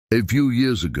A few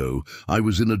years ago, I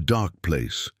was in a dark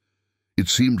place. It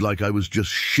seemed like I was just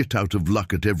shit out of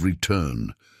luck at every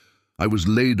turn. I was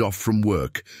laid off from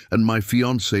work, and my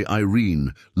fiancée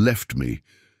Irene left me.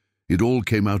 It all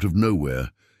came out of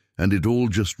nowhere, and it all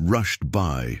just rushed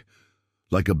by,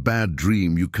 like a bad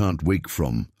dream you can't wake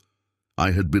from.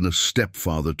 I had been a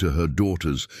stepfather to her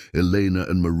daughters, Elena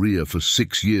and Maria, for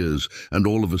 6 years, and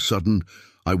all of a sudden,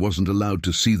 I wasn't allowed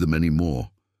to see them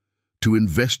anymore. To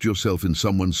invest yourself in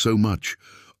someone so much,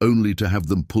 only to have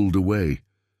them pulled away.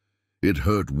 It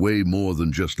hurt way more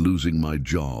than just losing my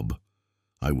job.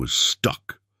 I was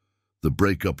stuck. The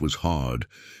breakup was hard,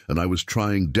 and I was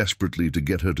trying desperately to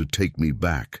get her to take me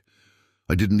back.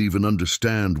 I didn't even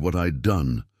understand what I'd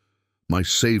done. My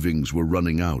savings were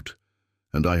running out,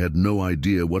 and I had no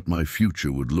idea what my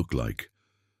future would look like.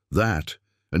 That,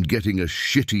 and getting a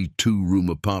shitty 2-room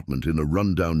apartment in a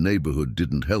rundown neighborhood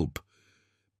didn't help.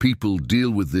 People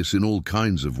deal with this in all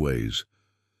kinds of ways.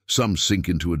 Some sink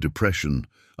into a depression,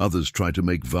 others try to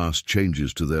make vast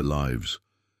changes to their lives.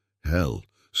 Hell,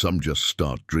 some just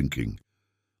start drinking.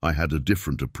 I had a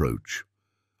different approach.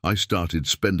 I started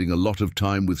spending a lot of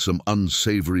time with some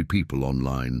unsavory people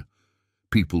online.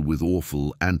 People with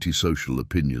awful, antisocial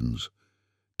opinions.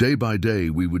 Day by day,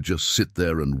 we would just sit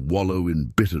there and wallow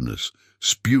in bitterness,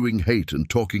 spewing hate and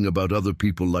talking about other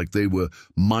people like they were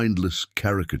mindless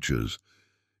caricatures.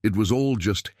 It was all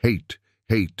just hate,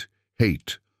 hate,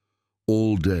 hate,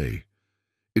 all day.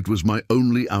 It was my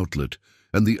only outlet,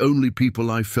 and the only people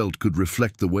I felt could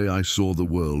reflect the way I saw the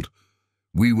world.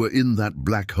 We were in that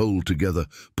black hole together,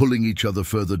 pulling each other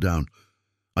further down.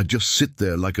 I'd just sit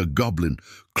there like a goblin,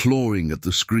 clawing at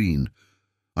the screen.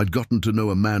 I'd gotten to know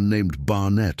a man named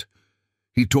Barnett.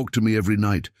 He talked to me every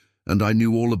night, and I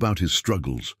knew all about his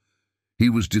struggles. He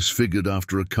was disfigured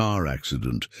after a car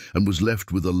accident and was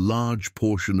left with a large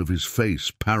portion of his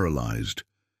face paralyzed.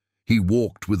 He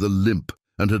walked with a limp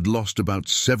and had lost about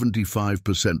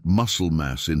 75% muscle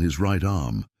mass in his right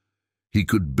arm. He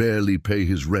could barely pay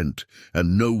his rent,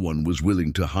 and no one was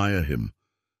willing to hire him.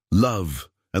 Love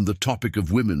and the topic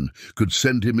of women could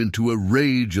send him into a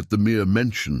rage at the mere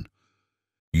mention.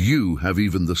 You have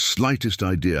even the slightest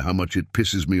idea how much it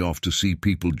pisses me off to see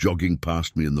people jogging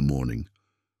past me in the morning.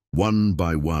 One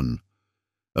by one.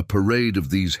 A parade of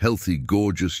these healthy,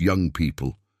 gorgeous young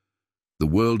people. The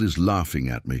world is laughing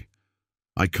at me.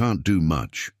 I can't do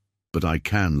much, but I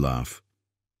can laugh.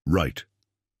 Right.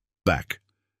 Back.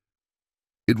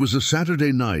 It was a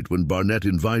Saturday night when Barnett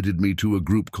invited me to a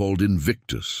group called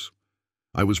Invictus.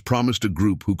 I was promised a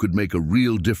group who could make a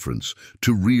real difference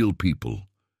to real people.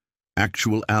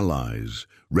 Actual allies,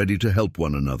 ready to help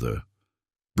one another.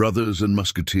 Brothers and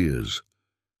musketeers.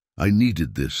 I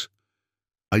needed this.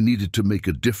 I needed to make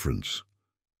a difference.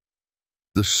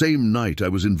 The same night I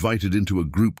was invited into a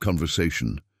group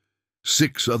conversation.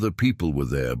 6 other people were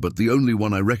there, but the only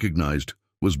one I recognized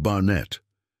was Barnett.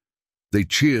 They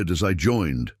cheered as I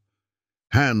joined,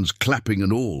 hands clapping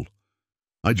and all.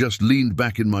 I just leaned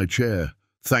back in my chair,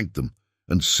 thanked them,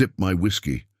 and sipped my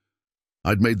whiskey.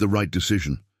 I'd made the right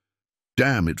decision.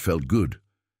 Damn, it felt good.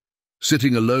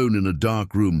 Sitting alone in a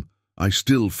dark room, I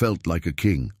still felt like a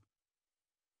king.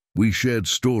 We shared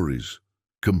stories,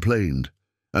 complained,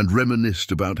 and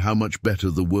reminisced about how much better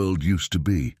the world used to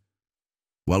be.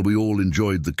 While we all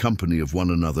enjoyed the company of one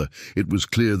another, it was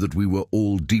clear that we were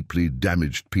all deeply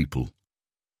damaged people.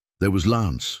 There was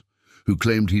Lance, who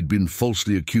claimed he'd been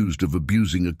falsely accused of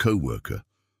abusing a co-worker.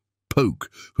 Poke,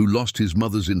 who lost his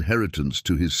mother's inheritance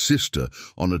to his sister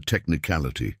on a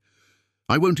technicality.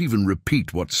 I won't even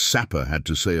repeat what Sapper had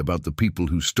to say about the people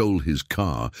who stole his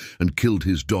car and killed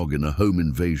his dog in a home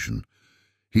invasion.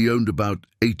 He owned about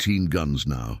 18 guns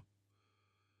now.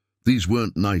 These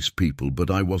weren't nice people,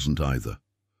 but I wasn't either.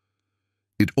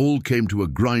 It all came to a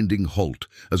grinding halt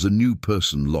as a new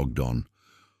person logged on.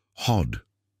 HOD.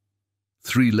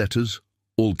 3 letters,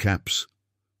 all caps.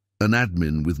 An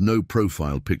admin with no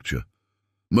profile picture.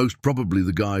 Most probably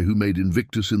the guy who made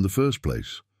Invictus in the first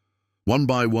place. One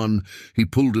by one, he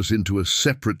pulled us into a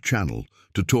separate channel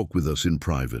to talk with us in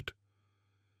private.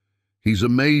 "He's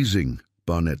amazing,"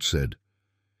 Barnett said.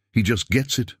 "He just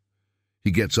gets it.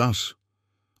 He gets us.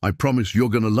 I promise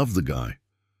you're going to love the guy."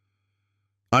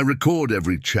 "I record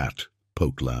every chat,"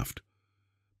 Poke laughed.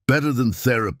 "Better than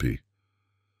therapy.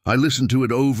 I listen to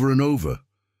it over and over.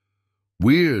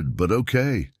 Weird, but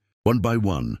okay." One by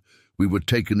one, we were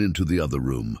taken into the other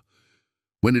room.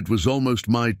 When it was almost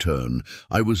my turn,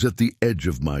 I was at the edge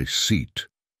of my seat.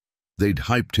 They'd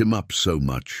hyped him up so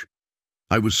much.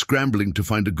 I was scrambling to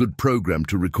find a good program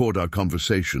to record our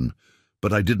conversation,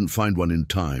 but I didn't find one in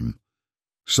time.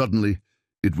 Suddenly,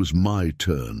 it was my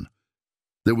turn.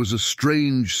 There was a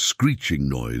strange screeching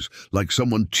noise, like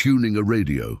someone tuning a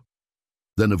radio.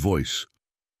 Then a voice.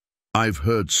 "I've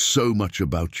heard so much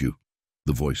about you,"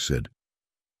 the voice said.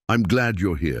 "I'm glad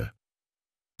you're here."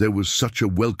 There was such a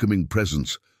welcoming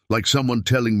presence, like someone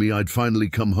telling me I'd finally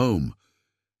come home.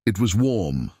 It was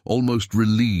warm, almost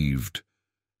relieved.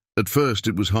 At first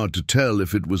it was hard to tell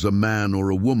if it was a man or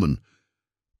a woman.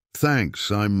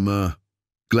 "Thanks, I'm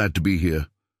glad to be here."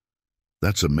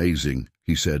 "That's amazing,"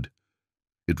 he said.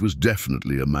 It was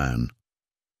definitely a man.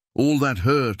 "All that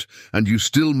hurt, and you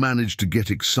still managed to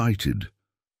get excited.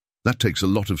 That takes a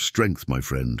lot of strength, my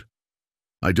friend.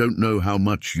 I don't know how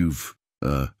much you've,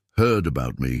 heard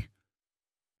about me."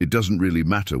 "It doesn't really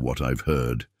matter what I've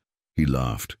heard," he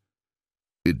laughed.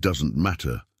 "It doesn't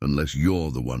matter unless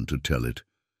you're the one to tell it.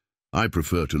 I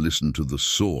prefer to listen to the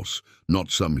source,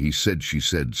 not some he said, she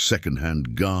said,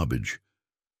 second-hand garbage."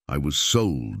 I was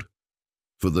sold.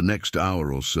 For the next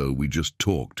hour or so, we just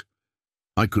talked.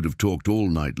 I could have talked all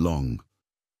night long.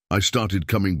 I started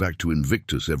coming back to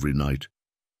Invictus every night.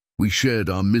 We shared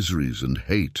our miseries and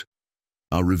hate,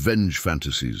 our revenge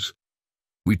fantasies.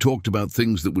 We talked about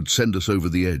things that would send us over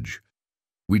the edge.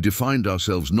 We defined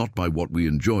ourselves not by what we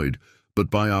enjoyed, but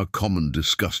by our common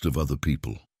disgust of other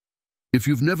people. If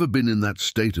you've never been in that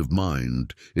state of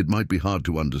mind, it might be hard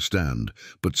to understand,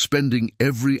 but spending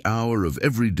every hour of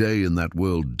every day in that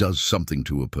world does something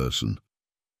to a person.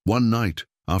 One night,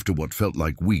 after what felt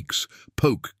like weeks,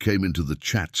 Poke came into the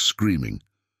chat screaming.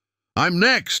 "I'm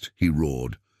next!" he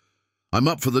roared. "I'm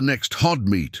up for the next HOD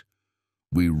meet."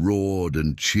 We roared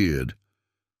and cheered.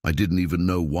 I didn't even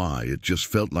know why, it just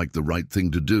felt like the right thing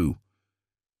to do.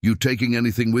 "You taking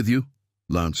anything with you?"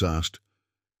 Lance asked.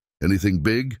 "Anything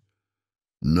big?"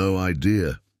 "No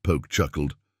idea," Poke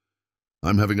chuckled.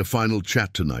 "I'm having a final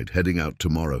chat tonight, heading out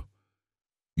tomorrow."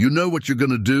 "You know what you're going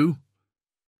to do?"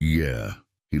 "Yeah,"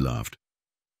 he laughed.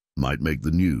 "Might make the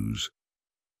news."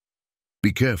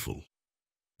 "Be careful.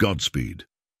 Godspeed."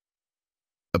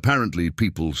 Apparently,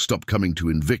 people stop coming to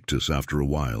Invictus after a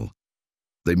while.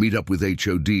 They meet up with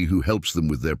HOD, who helps them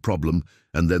with their problem,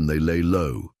 and then they lay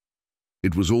low.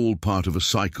 It was all part of a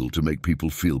cycle to make people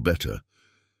feel better.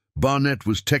 Barnett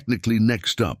was technically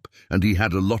next up, and he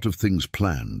had a lot of things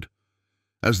planned.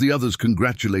 As the others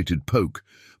congratulated Poke,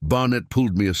 Barnett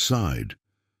pulled me aside.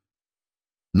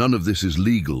 "None of this is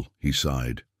legal," he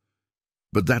sighed.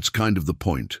 "But that's kind of the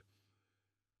point."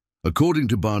 According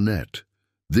to Barnett,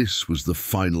 this was the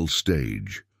final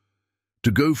stage.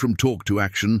 To go from talk to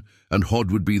action, and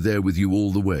HOD would be there with you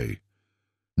all the way.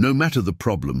 No matter the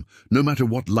problem, no matter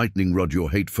what lightning rod your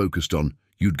hate focused on,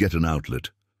 you'd get an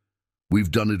outlet. We've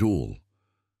done it all.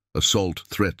 Assault,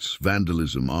 threats,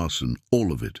 vandalism, arson,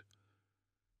 all of it.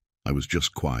 I was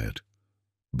just quiet.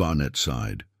 Barnett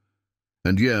sighed.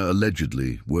 "And yeah,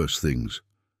 allegedly, worse things.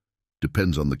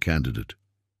 Depends on the candidate."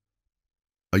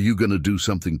 "Are you going to do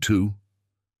something too?"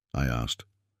 I asked.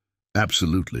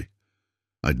 "Absolutely."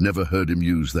 I'd never heard him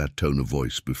use that tone of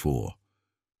voice before.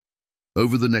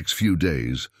 Over the next few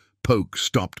days, Poke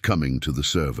stopped coming to the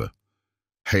server.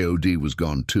 HOD was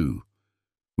gone too.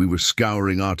 We were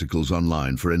scouring articles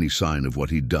online for any sign of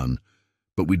what he'd done,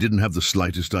 but we didn't have the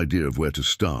slightest idea of where to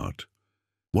start.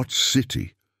 What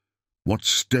city? What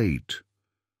state?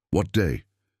 What day?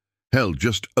 Hell,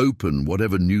 just open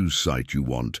whatever news site you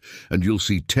want, and you'll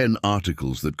see 10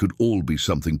 articles that could all be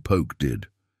something Poke did.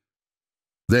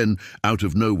 Then, out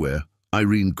of nowhere,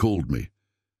 Irene called me.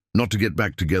 Not to get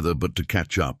back together, but to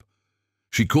catch up.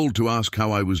 She called to ask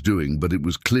how I was doing, but it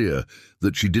was clear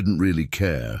that she didn't really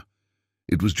care.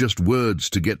 It was just words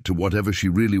to get to whatever she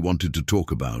really wanted to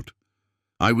talk about.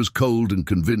 I was cold and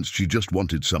convinced she just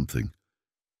wanted something.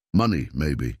 Money,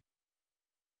 maybe.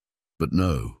 But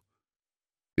no.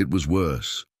 It was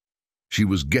worse. She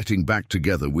was getting back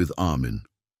together with Armin.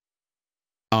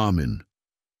 Armin.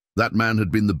 That man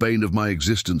had been the bane of my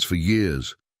existence for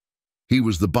years. He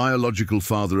was the biological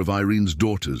father of Irene's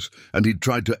daughters, and he'd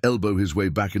tried to elbow his way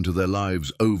back into their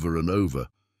lives over and over.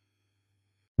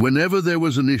 Whenever there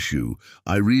was an issue,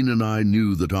 Irene and I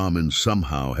knew that Armin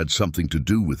somehow had something to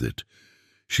do with it.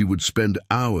 She would spend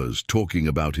hours talking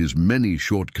about his many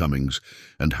shortcomings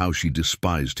and how she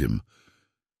despised him.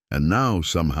 And now,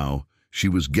 somehow, she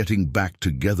was getting back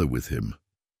together with him.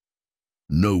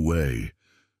 No way.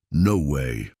 No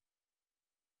way.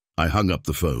 I hung up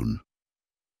the phone.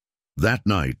 That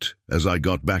night, as I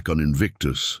got back on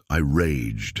Invictus, I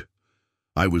raged.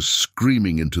 I was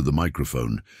screaming into the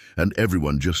microphone, and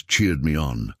everyone just cheered me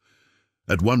on.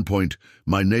 At one point,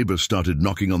 my neighbor started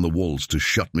knocking on the walls to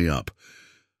shut me up.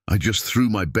 I just threw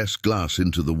my best glass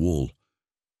into the wall.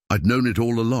 I'd known it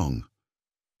all along.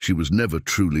 She was never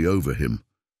truly over him.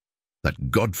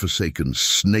 That godforsaken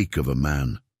snake of a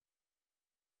man.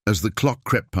 As the clock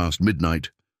crept past midnight,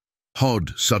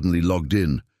 HOD suddenly logged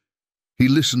in. He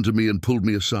listened to me and pulled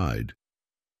me aside.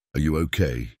 "Are you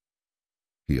okay?"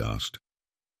 he asked.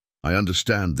 "I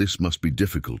understand this must be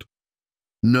difficult."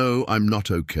 "No, I'm not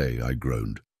okay," I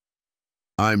groaned.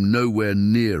 "I'm nowhere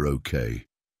near okay."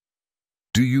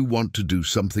 "Do you want to do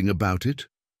something about it?"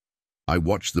 I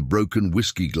watched the broken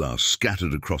whiskey glass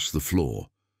scattered across the floor.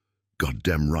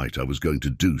 Goddamn right I was going to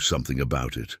do something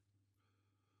about it.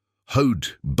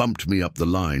 HOD bumped me up the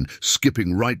line,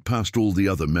 skipping right past all the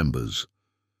other members.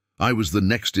 I was the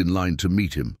next in line to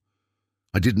meet him.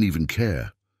 I didn't even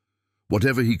care.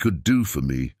 Whatever he could do for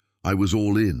me, I was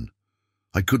all in.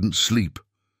 I couldn't sleep.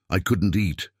 I couldn't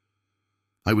eat.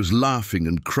 I was laughing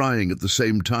and crying at the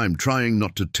same time, trying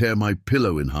not to tear my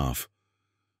pillow in half.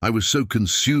 I was so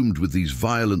consumed with these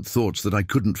violent thoughts that I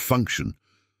couldn't function.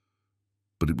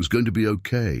 But it was going to be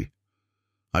okay.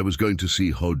 I was going to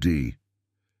see HOD.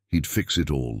 He'd fix it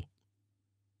all.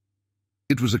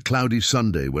 It was a cloudy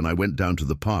Sunday when I went down to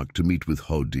the park to meet with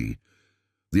HOD.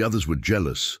 The others were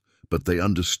jealous, but they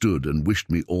understood and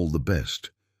wished me all the best.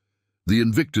 The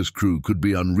Invictus crew could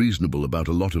be unreasonable about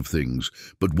a lot of things,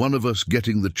 but one of us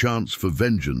getting the chance for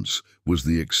vengeance was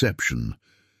the exception.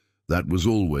 That was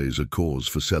always a cause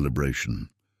for celebration.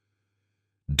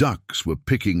 Ducks were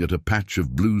picking at a patch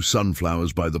of blue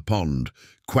sunflowers by the pond,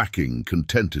 quacking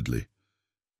contentedly.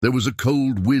 There was a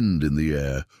cold wind in the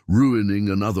air, ruining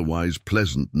an otherwise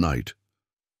pleasant night.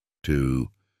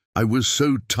 I was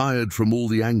so tired from all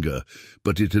the anger,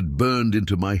 but it had burned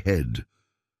into my head.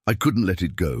 I couldn't let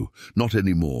it go, not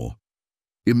anymore.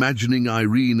 Imagining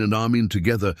Irene and Armin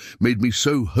together made me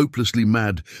so hopelessly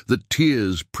mad that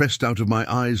tears pressed out of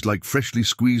my eyes like freshly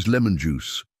squeezed lemon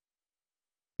juice.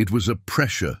 It was a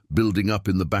pressure building up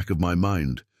in the back of my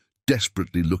mind,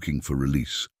 desperately looking for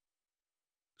release.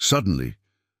 Suddenly,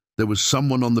 there was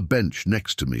someone on the bench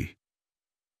next to me.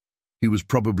 He was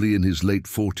probably in his late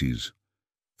 40s.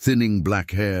 Thinning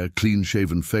black hair,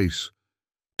 clean-shaven face,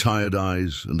 tired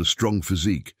eyes, and a strong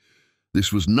physique.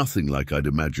 This was nothing like I'd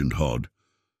imagined HOD.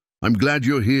 "I'm glad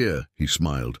you're here," he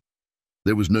smiled.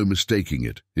 There was no mistaking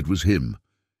it. It was him.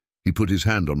 He put his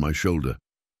hand on my shoulder.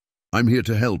 "I'm here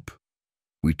to help."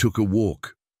 We took a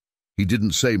walk. He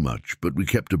didn't say much, but we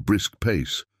kept a brisk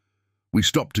pace. We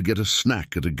stopped to get a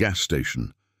snack at a gas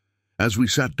station. As we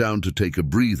sat down to take a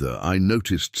breather, I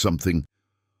noticed something.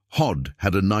 HOD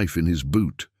had a knife in his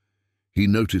boot. He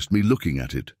noticed me looking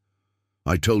at it.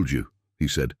 "I told you," he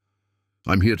said.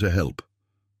 "I'm here to help."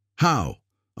 "How?"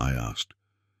 I asked.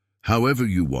 "However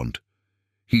you want."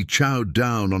 He chowed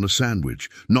down on a sandwich,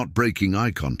 not breaking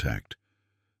eye contact.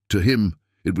 To him,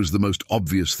 it was the most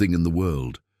obvious thing in the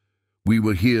world. We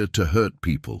were here to hurt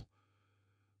people.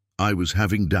 I was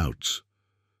having doubts.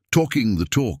 Talking the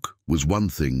talk was one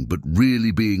thing, but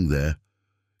really being there,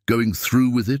 going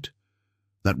through with it,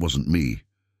 that wasn't me.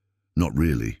 Not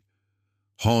really.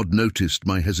 HOD noticed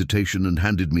my hesitation and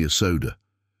handed me a soda.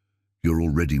 "You're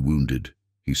already wounded,"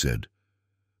 he said.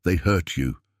 "They hurt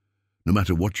you. No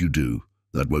matter what you do,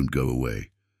 that won't go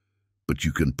away. But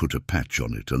you can put a patch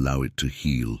on it, allow it to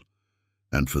heal.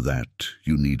 And for that,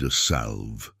 you need a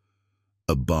salve.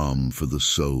 A balm for the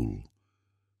soul.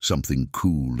 Something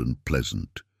cool and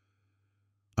pleasant."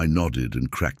 I nodded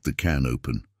and cracked the can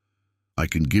open. "I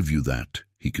can give you that,"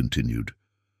 he continued.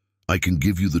 "I can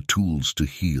give you the tools to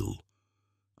heal.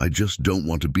 I just don't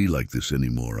want to be like this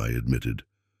anymore," I admitted.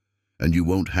 "And you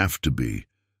won't have to be."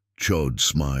 Chod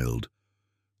smiled.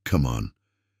 "Come on."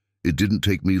 It didn't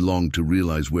take me long to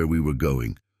realize where we were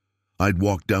going. I'd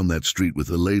walked down that street with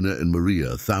Elena and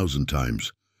Maria 1,000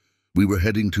 times. We were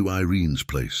heading to Irene's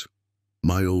place,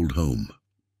 my old home.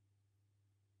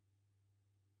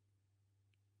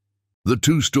 The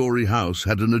 2-story house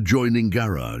had an adjoining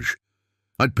garage.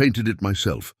 I'd painted it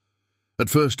myself. At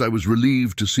first I was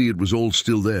relieved to see it was all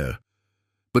still there.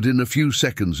 But in a few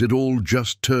seconds it all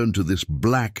just turned to this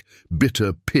black,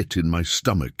 bitter pit in my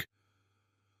stomach.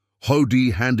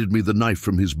 HOD handed me the knife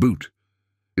from his boot.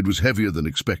 It was heavier than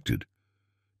expected.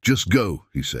 "Just go,"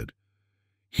 he said.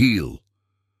 "Heal."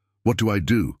 "What do I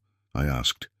do?" I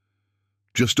asked.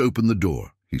 "Just open the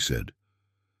door," he said.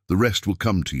 "The rest will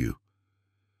come to you."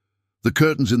 The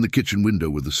curtains in the kitchen window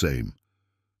were the same.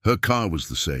 Her car was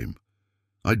the same.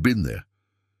 I'd been there.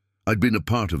 I'd been a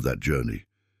part of that journey.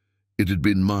 It had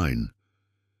been mine.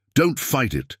 "Don't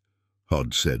fight it,"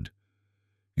 HOD said.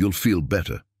 "You'll feel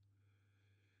better."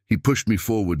 He pushed me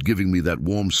forward, giving me that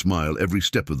warm smile every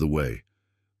step of the way.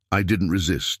 I didn't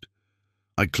resist.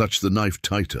 I clutched the knife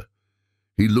tighter.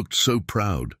 He looked so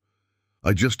proud.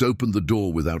 I just opened the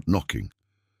door without knocking.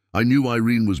 I knew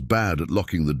Irene was bad at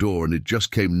locking the door, and it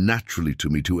just came naturally to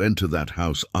me to enter that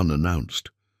house unannounced.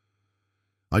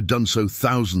 I'd done so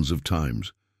thousands of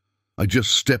times. I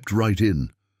just stepped right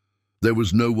in. There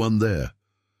was no one there.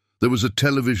 There was a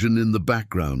television in the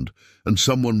background, and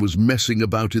someone was messing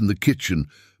about in the kitchen,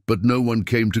 but no one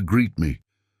came to greet me.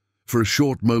 For a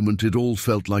short moment, it all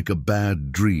felt like a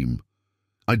bad dream.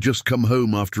 I'd just come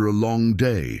home after a long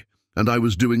day, and I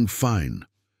was doing fine.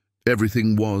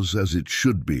 Everything was as it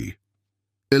should be.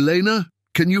 "Elena,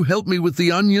 can you help me with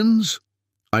the onions?"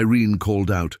 Irene called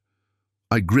out.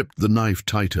 I gripped the knife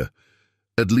tighter.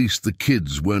 At least the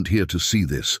kids weren't here to see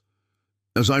this.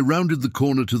 As I rounded the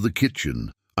corner to the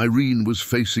kitchen, Irene was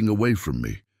facing away from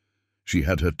me. She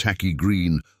had her tacky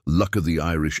green Luck of the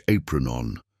Irish apron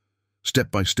on.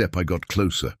 Step by step I got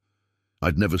closer.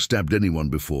 I'd never stabbed anyone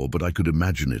before, but I could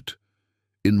imagine it.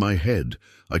 In my head,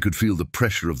 I could feel the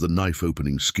pressure of the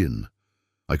knife-opening skin.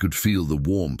 I could feel the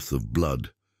warmth of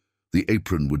blood. The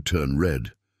apron would turn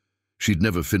red. She'd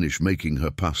never finish making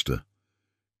her pasta.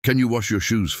 "Can you wash your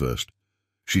shoes first?"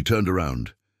 She turned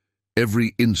around.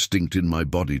 Every instinct in my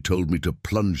body told me to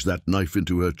plunge that knife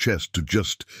into her chest, to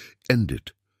just end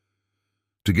it.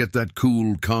 To get that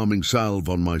cool, calming salve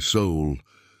on my soul.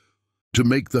 To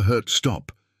make the hurt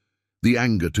stop. The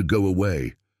anger to go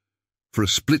away. For a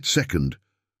split second,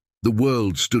 the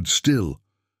world stood still.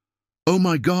 "Oh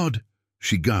my God!"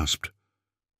 she gasped.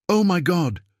 "Oh my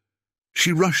God!"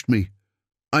 She rushed me.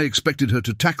 I expected her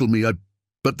to tackle me,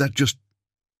 but that just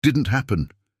didn't happen.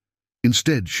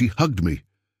 Instead, she hugged me.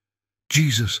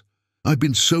 Jesus, I've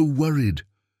been so worried.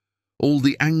 All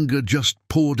the anger just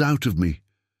poured out of me.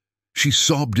 She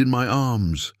sobbed in my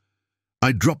arms.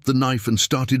 I dropped the knife and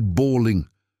started bawling.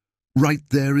 Right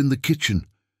there in the kitchen.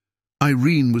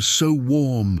 Irene was so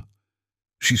warm.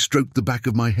 She stroked the back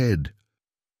of my head.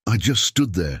 I just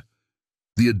stood there,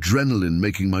 the adrenaline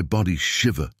making my body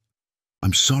shiver.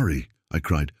 "I'm sorry," I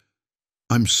cried.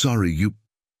 "I'm sorry,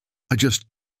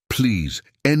 please,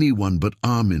 anyone but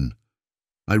Armin."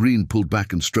 Irene pulled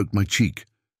back and stroked my cheek.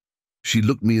 She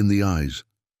looked me in the eyes,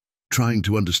 trying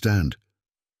to understand.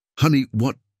 "Honey,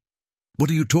 what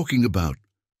are you talking about?"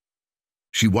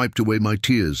 She wiped away my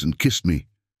tears and kissed me.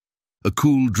 A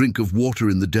cool drink of water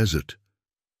in the desert.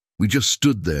 We just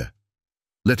stood there,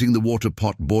 letting the water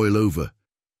pot boil over.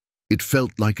 It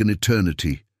felt like an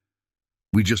eternity.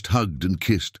 We just hugged and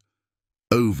kissed,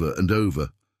 over and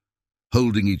over,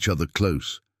 holding each other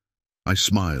close. I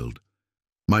smiled,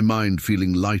 my mind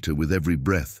feeling lighter with every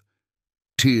breath,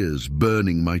 tears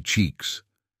burning my cheeks.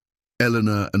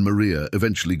 Eleanor and Maria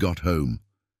eventually got home.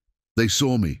 They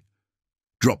saw me,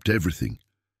 dropped everything,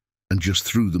 and just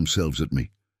threw themselves at me.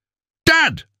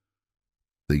 "Dad!"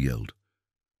 they yelled.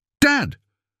 "Dad!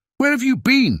 Where have you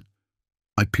been?"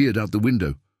 I peered out the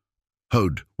window.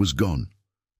 HOD was gone.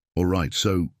 All right,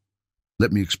 so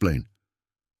let me explain.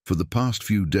 For the past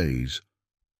few days,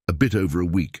 a bit over a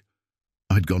week,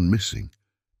 I'd gone missing.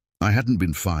 I hadn't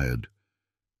been fired.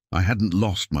 I hadn't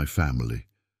lost my family.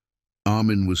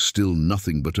 Armin was still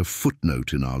nothing but a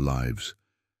footnote in our lives.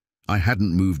 I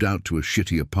hadn't moved out to a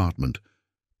shitty apartment.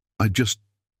 I just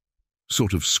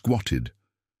sort of squatted.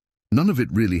 None of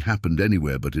it really happened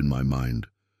anywhere but in my mind.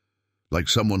 Like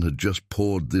someone had just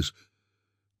poured this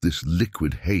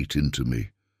liquid hate into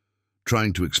me.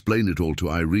 Trying to explain it all to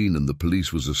Irene and the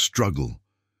police was a struggle.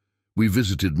 We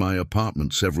visited my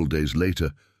apartment several days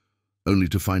later, only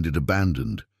to find it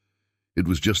abandoned. It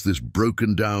was just this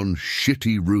broken-down,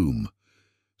 shitty room.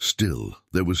 Still,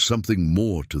 there was something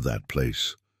more to that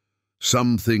place.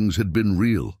 Some things had been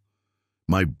real.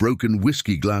 My broken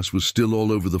whiskey glass was still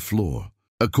all over the floor.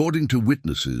 According to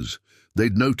witnesses,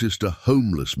 they'd noticed a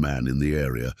homeless man in the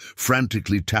area,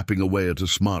 frantically tapping away at a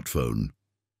smartphone.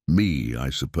 Me,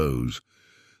 I suppose.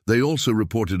 They also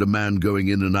reported a man going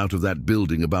in and out of that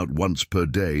building about once per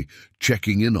day,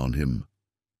 checking in on him.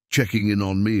 Checking in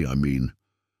on me, I mean.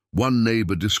 One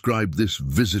neighbor described this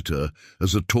visitor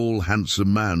as a tall,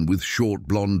 handsome man with short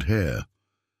blonde hair.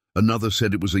 Another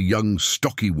said it was a young,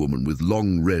 stocky woman with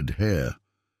long red hair.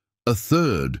 A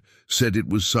third said it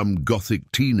was some gothic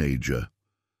teenager.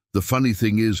 The funny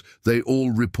thing is, they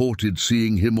all reported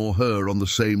seeing him or her on the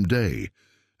same day,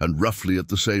 and roughly at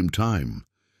the same time.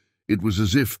 It was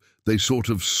as if they sort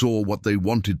of saw what they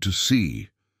wanted to see.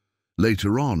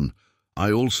 Later on,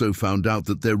 I also found out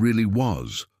that there really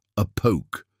was a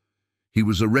poke. He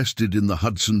was arrested in the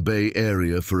Hudson Bay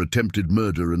area for attempted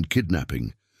murder and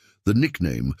kidnapping. The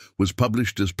nickname was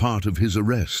published as part of his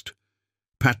arrest.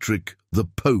 Patrick the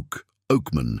Poke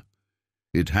Oakman.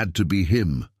 It had to be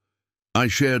him. I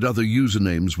shared other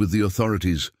usernames with the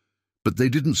authorities, but they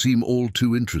didn't seem all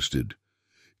too interested.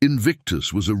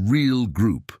 Invictus was a real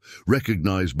group,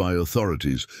 recognized by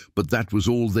authorities, but that was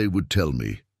all they would tell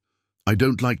me. I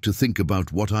don't like to think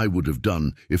about what I would have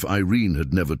done if Irene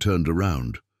had never turned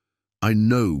around. I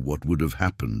know what would have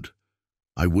happened.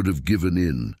 I would have given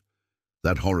in.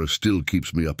 That horror still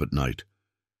keeps me up at night.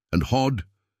 And HOD?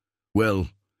 Well,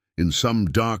 in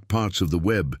some dark parts of the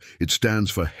web, it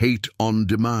stands for Hate on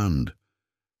Demand.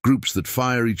 Groups that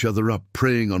fire each other up,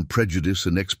 preying on prejudice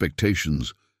and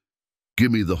expectations.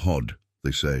 Gimme the HOD,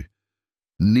 they say.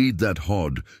 Need that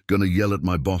HOD, gonna yell at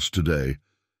my boss today.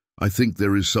 I think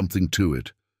there is something to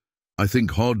it. I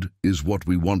think HOD is what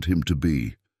we want him to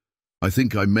be. I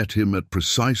think I met him at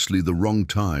precisely the wrong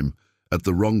time, at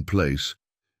the wrong place,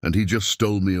 and he just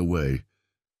stole me away.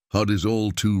 HOD is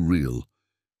all too real,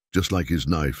 just like his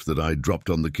knife that I dropped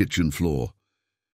on the kitchen floor.